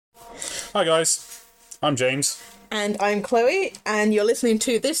Hi guys, I'm James. And I'm Chloe, and you're listening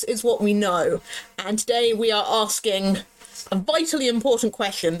to This Is What We Know. And today we are asking a vitally important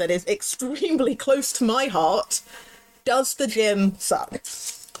question that is extremely close to my heart. Does the gym suck?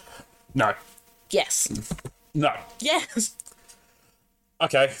 No. Yes. No. Yes.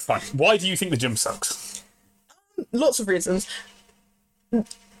 Okay, fine. Why do you think the gym sucks? Lots of reasons.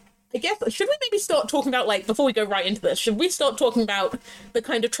 I guess, should we maybe start talking about, before we go right into this, should we start talking about the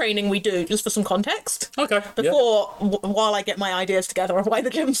kind of training we do, just for some context? Okay. While I get my ideas together of why the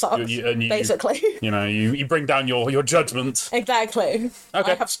gym sucks, basically. You bring down your judgment. Exactly.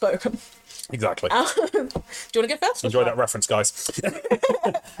 Okay. I have spoken. Exactly. Do you want to go first? Enjoy that reference, guys.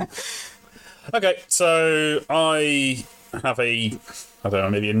 Okay, so I have maybe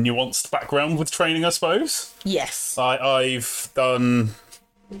a nuanced background with training, I suppose. Yes. I've done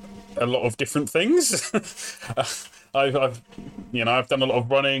a lot of different things. I've done a lot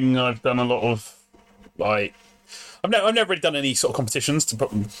of running. I've done a lot of I've never really done any sort of competitions to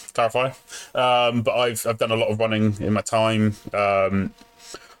clarify, but I've done a lot of running in my time. A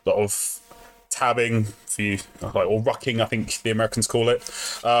lot of tabbing for you, or rucking, I think the Americans call it.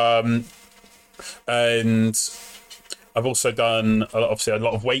 And I've also done a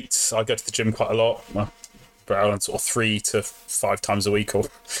lot of weights. I go to the gym quite a lot. Around sort of 3 to 5 times a week, or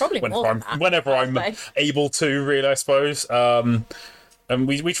probably whenever I'm able to, really, I suppose. And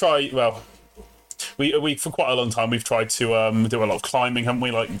we try. Well, we for quite a long time we've tried to do a lot of climbing, haven't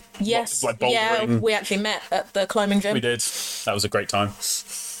we? Yes, like bouldering. Yeah, we actually met at the climbing gym. We did. That was a great time.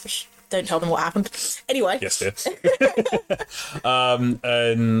 Don't tell them what happened. Anyway. Yes, dear.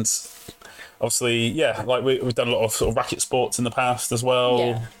 And obviously, yeah, we've done a lot of sort of racket sports in the past as well.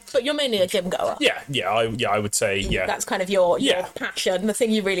 Yeah. But you're mainly a gym goer. I would say, yeah. That's kind of your passion, the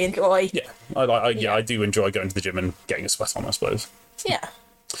thing you really enjoy. Yeah, I do enjoy going to the gym and getting a sweat on, I suppose. Yeah.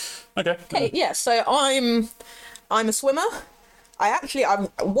 Okay. Yeah. So I'm a swimmer. I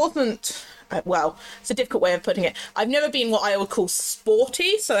wasn't. Well, it's a difficult way of putting it. I've never been what I would call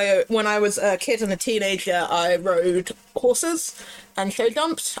sporty. So when I was a kid and a teenager, I rode horses and show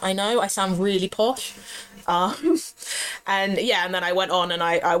jumped. I know I sound really posh. And then I went on and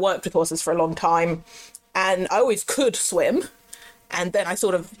I worked with horses for a long time, and I always could swim. And then I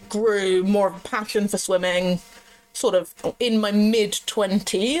sort of grew more of a passion for swimming sort of in my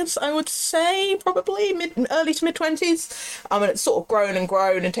mid-20s, I would say, probably early to mid-20s. And it's sort of grown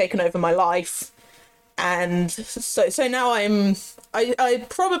and taken over my life. And so now I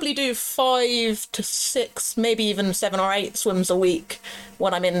probably do 5 to 6, maybe even 7 or 8 swims a week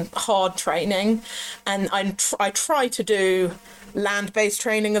when I'm in hard training. And I try to do land-based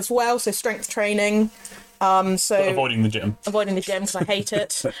training as well, so strength training. But avoiding the gym because I hate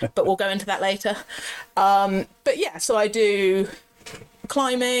it, but we'll go into that later. But yeah, so I do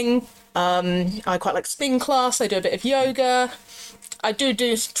climbing. I quite like spin class. I do a bit of yoga. I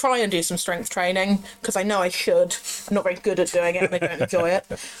try and do some strength training because I know I should. I'm not very good at doing it and I don't enjoy it.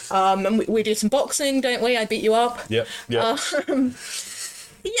 And we do some boxing, don't we? I beat you up. Yeah. Yeah,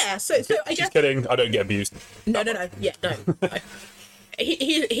 so I guess... Just kidding. I don't get abused. No. Yeah, no.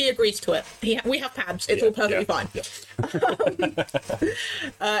 He agrees to it. We have pads. It's all perfectly fine.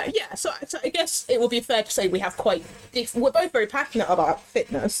 Yeah. So I guess it would be fair to say we have we're both very passionate about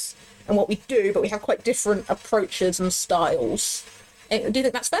fitness and what we do, but we have quite different approaches and styles. Do you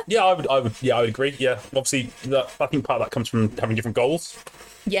think that's fair? Yeah, I would agree. Yeah, obviously, I think part of that comes from having different goals.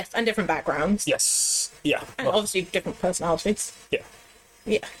 Yes, and different backgrounds. Yes. Yeah. And obviously different personalities. Yeah.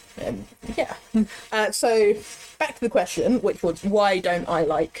 Yeah. So back to the question, which was why don't I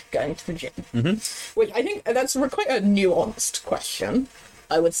like going to the gym? Mm-hmm. Which I think that's quite a nuanced question,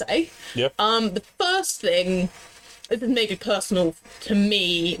 I would say. Yeah. The first thing, this is maybe personal to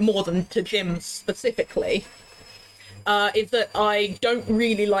me more than to gym specifically, is that I don't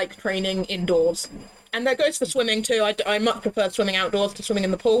really like training indoors. And that goes for swimming too. I much prefer swimming outdoors to swimming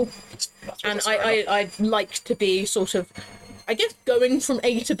in the pool. And I like to be sort of, I guess, going from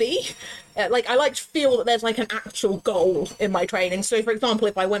A to B. I like to feel that there's an actual goal in my training. So, for example,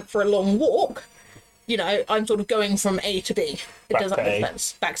 if I went for a long walk, I'm sort of going from A to B. Does that make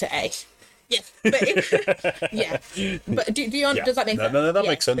sense? Back to A. Yeah, but yeah. But do you does that make sense? No, that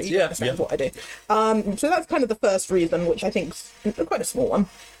makes sense. Yeah. What I do. So that's kind of the first reason, which I think is quite a small one.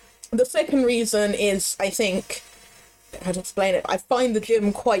 The second reason is, I think, how to explain it? I find the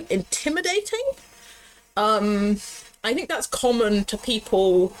gym quite intimidating. I think that's common to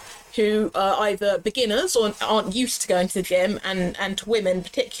people who are either beginners or aren't used to going to the gym, and to women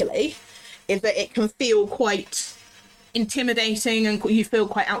particularly, is that it can feel quite intimidating and you feel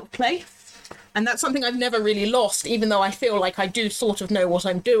quite out of place. And that's something I've never really lost, even though I feel like I do sort of know what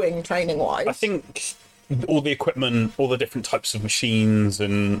I'm doing training wise. I think all the equipment, all the different types of machines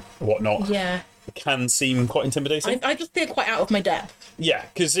and whatnot, Yeah. can seem quite intimidating. I just feel quite out of my depth. Yeah,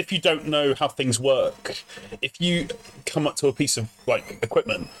 because if you don't know how things work, if you come up to a piece of like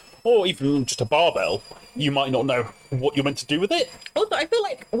equipment or even just a barbell, you might not know what you're meant to do with it. Also, I feel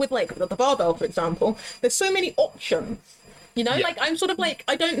like with like the barbell, for example, there's so many options. You know, Yeah. like I'm sort of like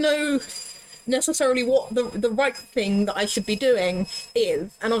I don't know necessarily what the right thing that I should be doing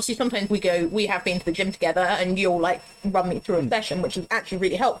is. And obviously sometimes we have been to the gym together and you'll like run me through a session, which is actually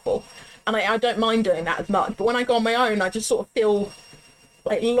really helpful. And I don't mind doing that as much. But when I go on my own, I just sort of feel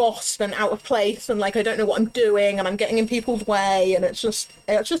like lost and out of place and like I don't know what I'm doing and I'm getting in people's way and it's just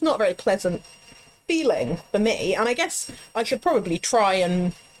not a very pleasant feeling for me. And I guess I should probably try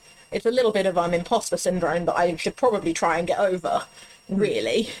and it's a little bit of imposter syndrome that I should probably try and get over,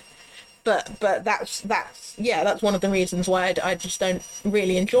 really. But that's one of the reasons why I just don't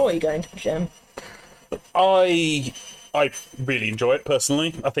really enjoy going to the gym. I really enjoy it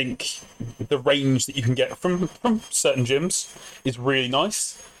personally. I think the range that you can get from certain gyms is really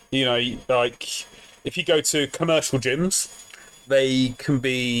nice. You know, like if you go to commercial gyms, they can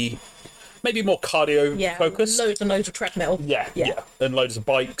be maybe more cardio Yeah, focused. loads and loads of treadmill. Yeah, and loads of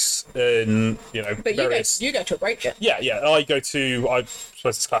bikes and But various. you go to a great gym. Yeah. I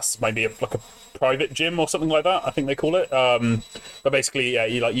suppose this class is maybe like a private gym or something like that. I think they call it. But basically, yeah,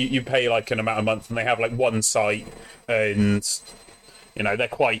 you pay like an amount a month, and they have like one site, and they're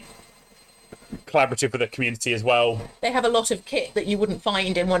quite collaborative with the community as well. They have a lot of kit that you wouldn't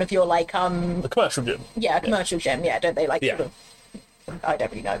find in one of your like The commercial gym. commercial gym. Yeah, don't they like Yeah. sort of? I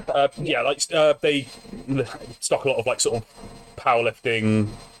don't really know, but They stock a lot of like sort of powerlifting,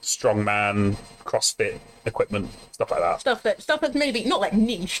 strongman, CrossFit equipment, stuff like that. stuff that's maybe not like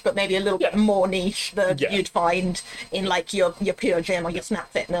niche, but maybe a little bit more niche than Yeah. you'd find in like your pure gym or your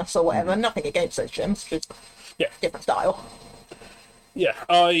Snap Fitness or whatever. Nothing against those gyms, just Yeah, different style. yeah.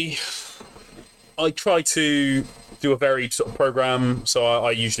 I try to do a varied sort of program, so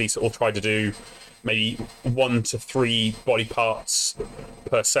I usually sort of try to do maybe 1 to 3 body parts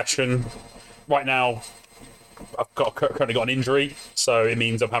per session. Right now, currently got an injury, so it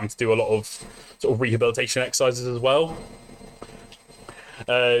means I'm having to do a lot of sort of rehabilitation exercises as well.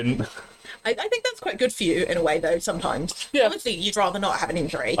 I think that's quite good for you in a way, though. Sometimes, Yeah. obviously, you'd rather not have an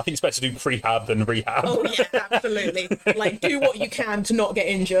injury. I think it's better to do prehab than rehab. Oh yeah, absolutely. Like do what you can to not get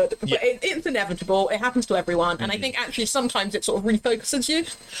injured, but Yeah. it's inevitable. It happens to everyone, and I think actually sometimes it sort of refocuses you.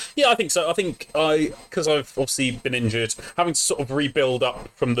 Yeah, I think so. I think because I've obviously been injured, having to sort of rebuild up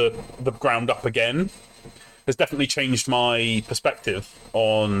from the ground up again has definitely changed my perspective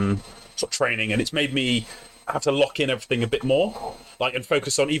on sort of training, and it's made me have to lock in everything a bit more, like, and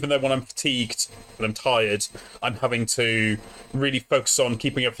focus on, even though when I'm fatigued and I'm tired, I'm having to really focus on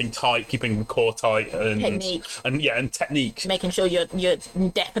keeping everything tight, keeping the core tight, and Technique. and technique. Making sure you're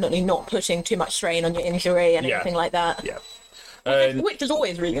definitely not putting too much strain on your injury and Yeah. everything like that. Yeah. Which is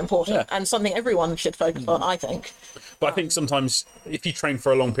always really important Yeah. and something everyone should focus on, I think. But I think sometimes if you train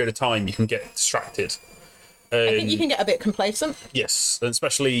for a long period of time, you can get distracted. I think you can get a bit complacent. Yes, and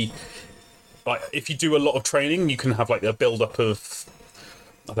especially like if you do a lot of training, you can have like a build up of,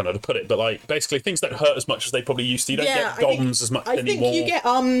 I don't know how to put it, but like basically things don't hurt as much as they probably used to. You don't get DOMs as much I anymore. think you get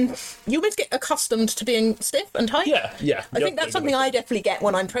you almost get accustomed to being stiff and tight. Yeah. I think that's something I definitely get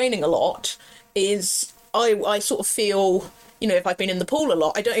when I'm training a lot. Is I sort of feel, if I've been in the pool a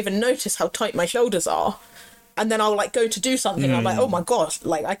lot, I don't even notice how tight my shoulders are, and then I'll like go to do something, and I'm like, oh my gosh,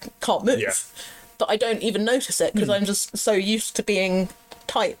 like I can't move, Yeah. but I don't even notice it because I'm just so used to being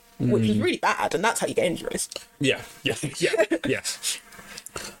tight, which is really bad, and that's how you get injuries. Yeah. I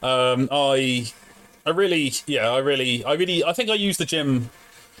think I use the gym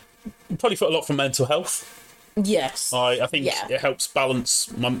probably for a lot for mental health. Yes. I think Yeah. it helps balance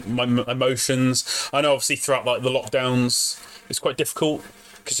my emotions. I know obviously throughout like the lockdowns, it's quite difficult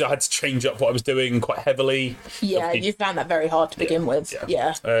because I had to change up what I was doing quite heavily. Yeah, Obviously- you found that very hard to begin with.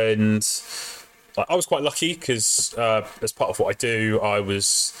 Yeah. And I was quite lucky because as part of what I do, I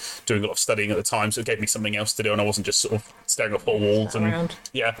was doing a lot of studying at the time, so it gave me something else to do, and I wasn't just sort of staring at four walls and around.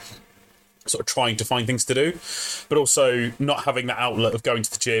 sort of trying to find things to do. But also not having that outlet of going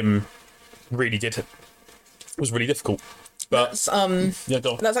to the gym was really difficult. But That's yeah,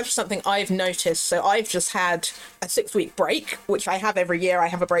 go on. that's actually something I've noticed. So I've just had a 6-week break, which I have every year. I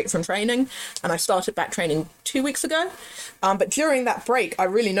have a break from training, and I started back training 2 weeks ago. But during that break, I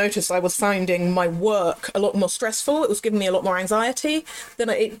really noticed I was finding my work a lot more stressful. It was giving me a lot more anxiety than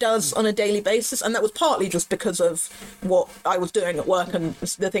it does on a daily basis, and that was partly just because of what I was doing at work and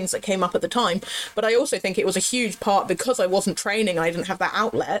the things that came up at the time. But I also think it was a huge part because I wasn't training. I didn't have that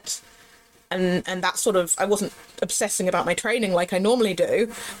outlet. And that sort of, I wasn't obsessing about my training like I normally do.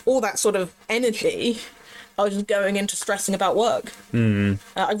 All that sort of energy, I was just going into stressing about work.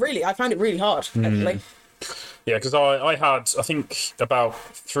 I found it really hard, actually. Yeah, because I had, I think, about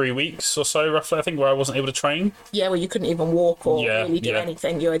 3 weeks or so, roughly, I think, where I wasn't able to train, Yeah, well, you couldn't even walk or Yeah, really do yeah.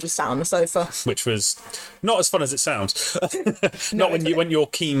 anything. You were just sat on the sofa. which was not as fun as it sounds. Not when you're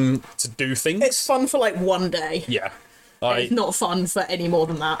keen to do things. It's fun for like one day. Yeah. It's not fun for any more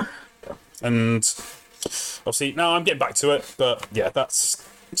than that. And obviously now I'm getting back to it, but yeah, that's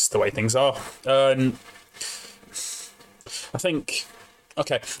just the way things are. I think.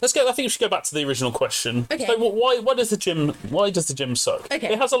 Okay, let's go. I think we should go back to the original question. Okay. So, why does the gym suck?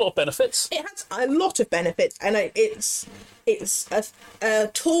 Okay. It has a lot of benefits. It has a lot of benefits, and it's a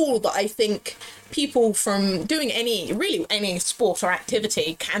tool that I think people from doing any sport or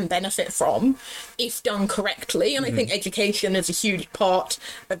activity can benefit from if done correctly. And I think education is a huge part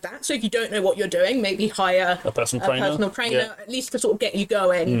of that. So if you don't know what you're doing, maybe hire A personal trainer. Yeah. at least to sort of get you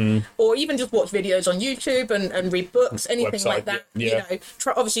going, or even just watch videos on YouTube and read books, anything Website, like that. yeah. You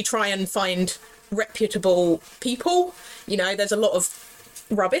know, try and find reputable people. You know, there's a lot of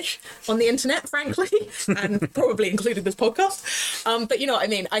rubbish on the internet, frankly, and probably including this podcast. But you know what I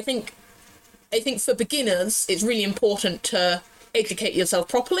mean? I think for beginners, it's really important to educate yourself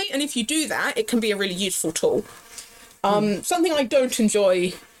properly, and if you do that, it can be a really useful tool. Something I don't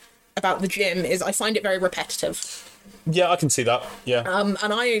enjoy about the gym is I find it very repetitive. Yeah, I can see that. Yeah. And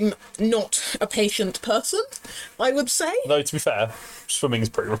I'm not a patient person, I would say. Though to be fair, swimming is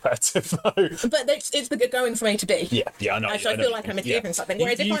pretty repetitive though. But it's the going from A to B. Yeah, I know. So I feel like I'm achieving something.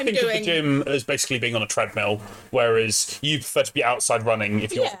 Whereas you if I'm think of the doing gym as basically being on a treadmill, whereas you prefer to be outside running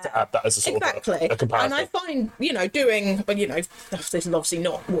if you want to add that as a sort exactly. of a comparison. And I find, doing, this is obviously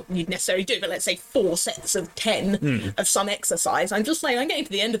not what you'd necessarily do, but let's say 4 sets of 10 of some exercise. I'm just like, I'm getting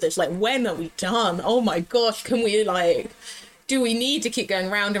to the end of this, like, when are we done? Oh my gosh, can we, do we need to keep going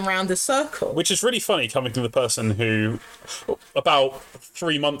round and round the circle? Which is really funny coming from the person who, about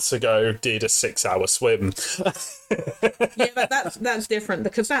 3 months ago, did a 6-hour swim. Yeah, but that's different,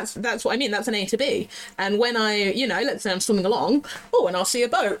 because that's what I mean. That's an A to B. And when I, let's say I'm swimming along, and I'll see a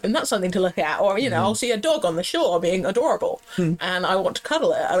boat, and that's something to look at. Or, I'll see a dog on the shore being adorable, and I want to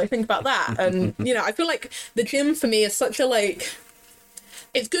cuddle it, and I think about that. And, I feel like the gym for me is such a,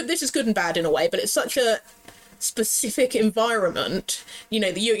 it's good, this is good and bad in a way, but it's such a specific environment,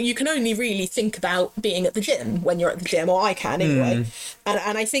 you can only really think about being at the gym when you're at the gym, or I can anyway.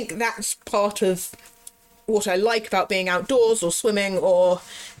 And I think that's part of what I like about being outdoors or swimming, or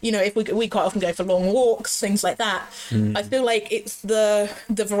if we quite often go for long walks, things like that. I feel like it's the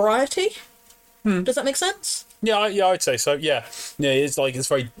variety. Does that make sense? Yeah, I'd say so. Yeah, it's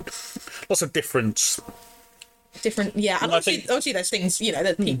very lots of difference. Different, yeah, and obviously there's things,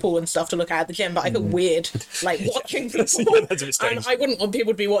 there's people and stuff to look at the gym, but I feel weird watching people. Yeah, that's a bit strange. And I wouldn't want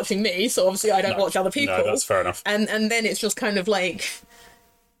people to be watching me, so obviously I don't watch other people. No, that's fair enough. And then it's just kind of maybe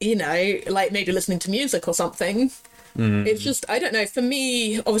listening to music or something. It's just, I don't know, for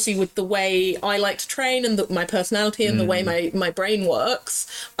me, obviously with the way I like to train and my personality and the way my brain works,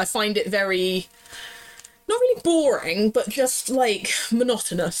 I find it very, not really boring, but just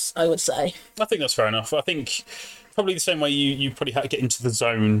monotonous, I would say. I think that's fair enough. I think probably the same way you probably have to get into the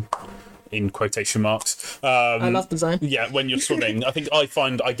zone, in quotation marks. I love the zone. Yeah, when you're swimming. I think I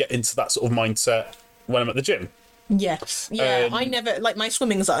find I get into that sort of mindset when I'm at the gym. Yes. Yeah, I never, my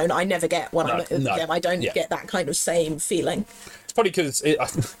swimming zone, I never get when I'm at the gym. I don't get that kind of same feeling. It's probably because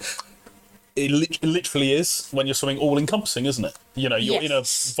it literally is when you're swimming all-encompassing, isn't it? You're in a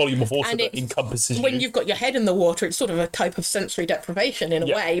volume of water that encompasses you. When you've got your head in the water, it's sort of a type of sensory deprivation in a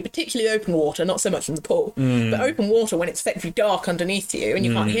way, particularly open water, not so much in the pool. But open water, when it's effectively dark underneath you and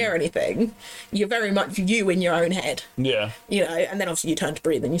you can't hear anything, you're very much you in your own head. Yeah. And then obviously you turn to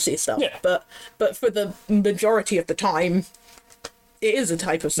breathe and you see stuff. Yeah. But for the majority of the time, it is a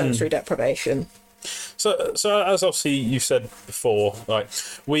type of sensory deprivation. So as obviously you said before, there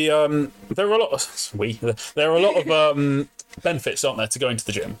are a lot of benefits, aren't there, to going to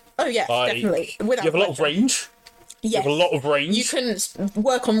the gym? Oh yeah, definitely. You have a lot of range. Yes. You have a lot of range. You can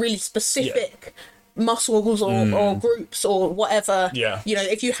work on really specific muscles or groups or whatever. Yeah. You know,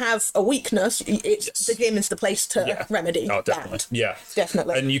 if you have a weakness, the gym is the place to remedy definitely. that. Yeah,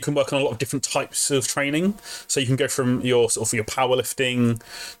 Definitely. And you can work on a lot of different types of training. So you can go from your sort of your powerlifting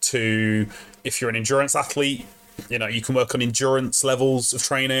to, if you're an endurance athlete, you know, you can work on endurance levels of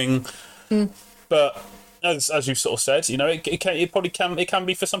training. But as you sort of said, you know, it can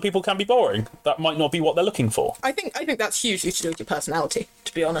be, for some people, can be boring. That might not be what they're looking for. I think that's hugely to do with your personality,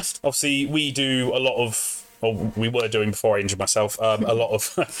 to be honest. Obviously, we do a lot of, well, we were doing before I injured myself, a lot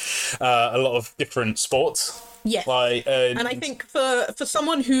of different sports. Yes. And I think for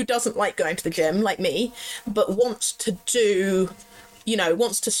someone who doesn't like going to the gym, like me, but wants to do, you know,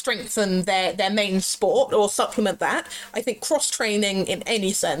 wants to strengthen their main sport or supplement that, I think cross-training in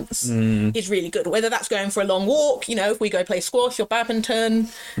any sense is really good. Whether that's going for a long walk, you know, if we go play squash or badminton,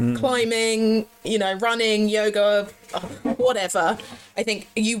 climbing, you know, running, yoga, whatever, I think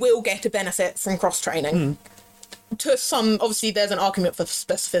you will get a benefit from cross-training. To some, obviously, there's an argument for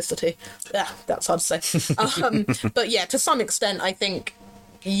specificity. Yeah, that's hard to say. But yeah, to some extent, I think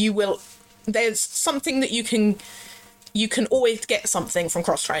you will. There's something that you can always get something from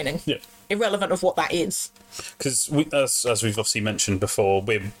cross training, irrelevant of what that is. Because as we've obviously mentioned before,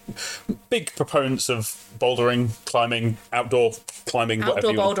 we're big proponents of bouldering, climbing, outdoor climbing.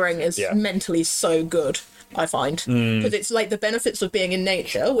 Outdoor bouldering is mentally so good, I find, because it's like the benefits of being in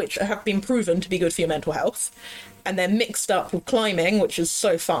nature, which have been proven to be good for your mental health, and they're mixed up with climbing, which is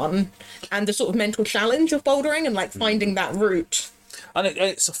so fun, and the sort of mental challenge of bouldering and like finding that route. And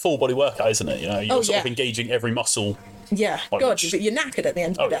it's a full body workout, isn't it? You know, you're sort of engaging every muscle. Yeah, God, you're knackered at the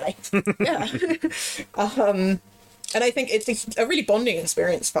end of the day. Yeah. And I think it's a really bonding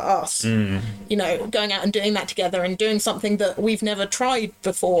experience for us, you know, going out and doing that together and doing something that we've never tried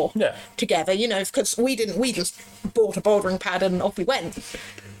before together, you know, because we just bought a bouldering pad and off we went,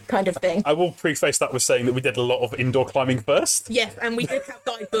 kind of thing. I will preface that with saying that we did a lot of indoor climbing first. Yes, and we did have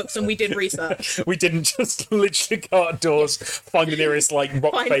guidebooks and we did research. We didn't just literally go outdoors, find the nearest like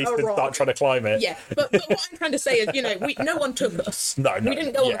rock face and start trying to climb it. Yeah, but what I'm trying to say is, you know, no one took us. No. We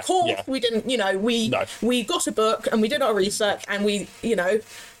didn't go on a course. Yeah. We didn't, you know, we got a book and we did our research and we, you know,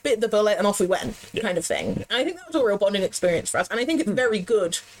 bit the bullet and off we went, kind of thing. And I think that was a real bonding experience for us. And I think it's very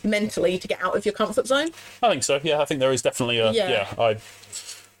good mentally to get out of your comfort zone. I think so. Yeah, I think there is definitely a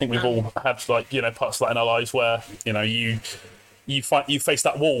I think we've all had, like, you know, parts of that in our lives where, you know, you face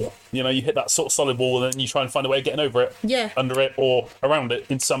that wall, you know, you hit that sort of solid wall and then you try and find a way of getting over it, under it or around it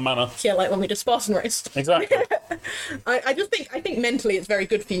in some manner. Yeah, like when we did Spartan Race. Exactly. I think mentally it's very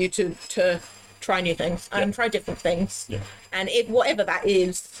good for you to try new things and try different things. Yeah. And if whatever that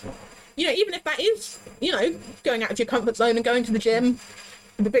is, you know, even if that is, you know, going out of your comfort zone and going to the gym,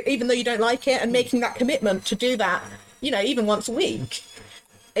 even though you don't like it, and making that commitment to do that, you know, even once a week,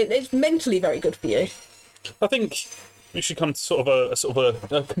 it's mentally very good for you. I think we should come to sort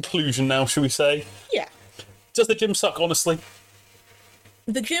of a conclusion now, shall we say? Yeah. Does the gym suck, honestly?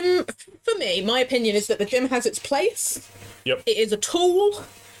 The gym, for me, my opinion is that the gym has its place. Yep. It is a tool.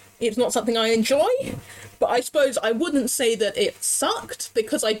 It's not something I enjoy, but I suppose I wouldn't say that it sucked,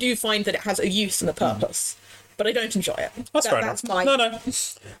 because I do find that it has a use and a purpose. But I don't enjoy it. That's fair enough. No. I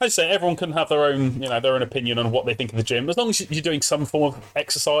just say everyone can have their own, you know, their own opinion on what they think of the gym, as long as you're doing some form of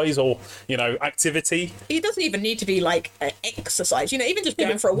exercise or, you know, activity. It doesn't even need to be like an exercise. You know, even just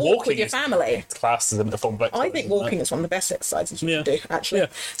going for a walk with your family. Class isn't a form of exercise. I think walking is one of the best exercises you can do, actually.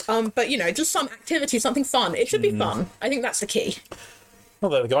 Yeah. But you know, just some activity, something fun. It should be fun. I think that's the key.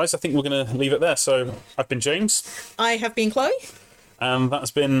 Well, there, guys. I think we're going to leave it there. So I've been James. I have been Chloe. And that's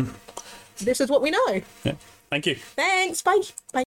been. This is what we know. Yeah. Thank you. Thanks. Bye. Bye.